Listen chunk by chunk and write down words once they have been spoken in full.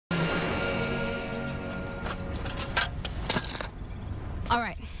All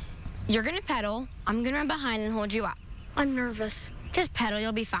right. You're gonna pedal. I'm gonna run behind and hold you up. I'm nervous. Just pedal,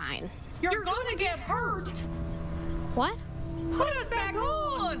 you'll be fine. You're gonna get hurt. What? Put us back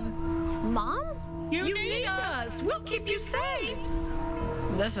on. Mom? You need us. We'll keep you safe.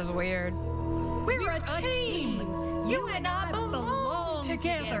 This is weird. We're a team. You and I belong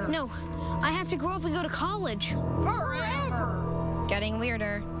together. No, I have to grow up and go to college. Forever. Getting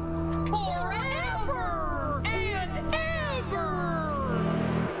weirder. Forever and ever.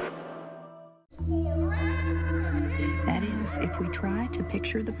 That is, if we try to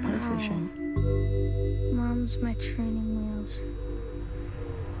picture the position. Mom's my training wheels.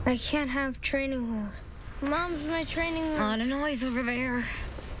 I can't have training wheels. Mom's my training wheels. A lot of noise over there.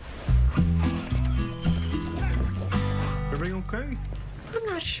 Everything okay? I'm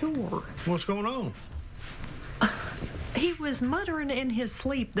not sure. What's going on? He was muttering in his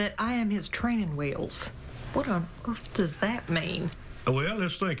sleep that I am his training wheels. What on earth does that mean? Well,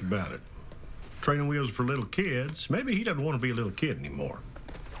 let's think about it. Training wheels for little kids. Maybe he doesn't want to be a little kid anymore.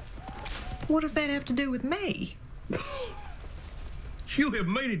 What does that have to do with me? You have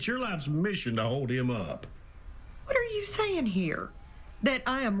made it your life's mission to hold him up. What are you saying here? That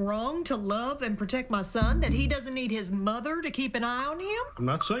I am wrong to love and protect my son? That he doesn't need his mother to keep an eye on him? I'm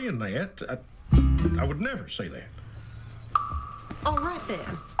not saying that. I would never say that. All right, then.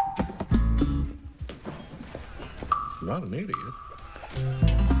 Not an idiot.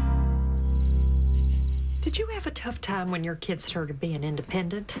 Did you have a tough time when your kids started being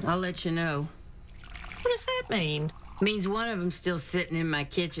independent? I'll let you know. What does that mean? Means one of them's still sitting in my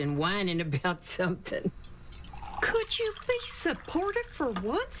kitchen whining about something. Could you be supportive for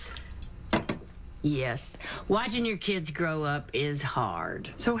once? Yes, watching your kids grow up is hard.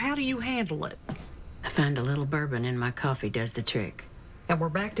 So how do you handle it? I find a little bourbon in my coffee does the trick. And we're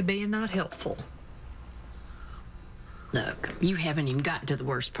back to being not helpful. Look, you haven't even gotten to the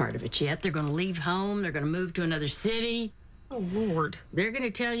worst part of it yet. They're going to leave home. They're going to move to another city. Oh, Lord. They're going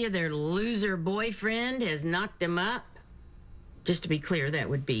to tell you their loser boyfriend has knocked them up. Just to be clear, that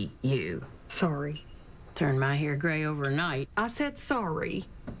would be you. Sorry. Turn my hair gray overnight. I said sorry.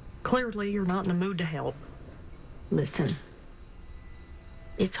 Clearly, you're not in the mood to help. Listen,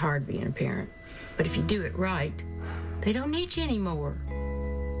 it's hard being a parent, but if you do it right, they don't need you anymore.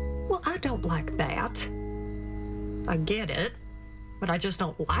 Well, I don't like that. I get it, but I just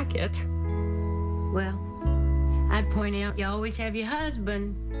don't like it. Well, I'd point out you always have your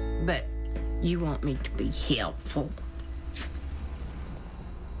husband, but you want me to be helpful.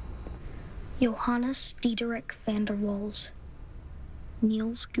 Johannes Diederik van der Waals.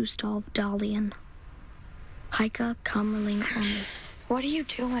 Niels Gustav Dalian. Heike Kamerling Onnes. What are you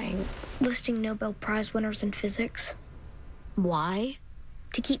doing? Listing Nobel Prize winners in physics. Why?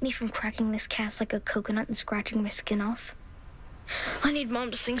 To keep me from cracking this cast like a coconut and scratching my skin off. I need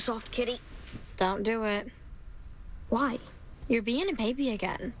Mom to sing Soft Kitty. Don't do it. Why? You're being a baby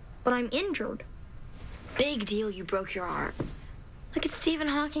again. But I'm injured. Big deal, you broke your arm. Look at Stephen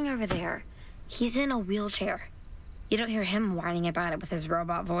Hawking over there. He's in a wheelchair. You don't hear him whining about it with his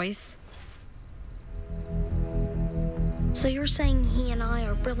robot voice. So you're saying he and I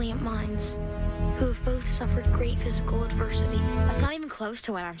are brilliant minds who have both suffered great physical adversity. That's not even close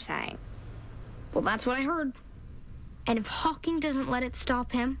to what I'm saying. Well, that's what I heard. And if Hawking doesn't let it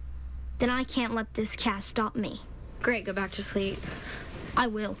stop him, then I can't let this cast stop me. Great, go back to sleep. I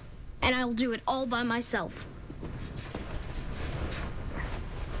will. And I'll do it all by myself.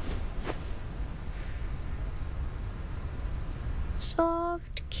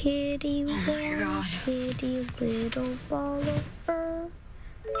 Soft kitty, warm kitty, little ball of fur.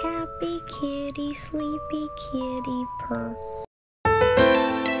 Happy kitty, sleepy kitty, purr.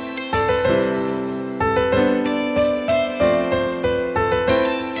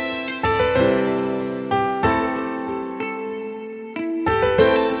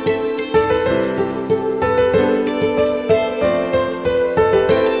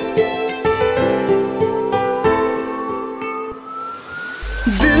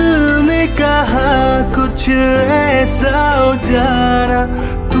 दिल ने कहा कुछ ऐसा जाना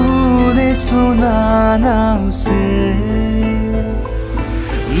तूने सुनाना उसे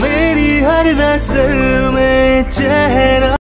मेरी हर नजर में चेहरा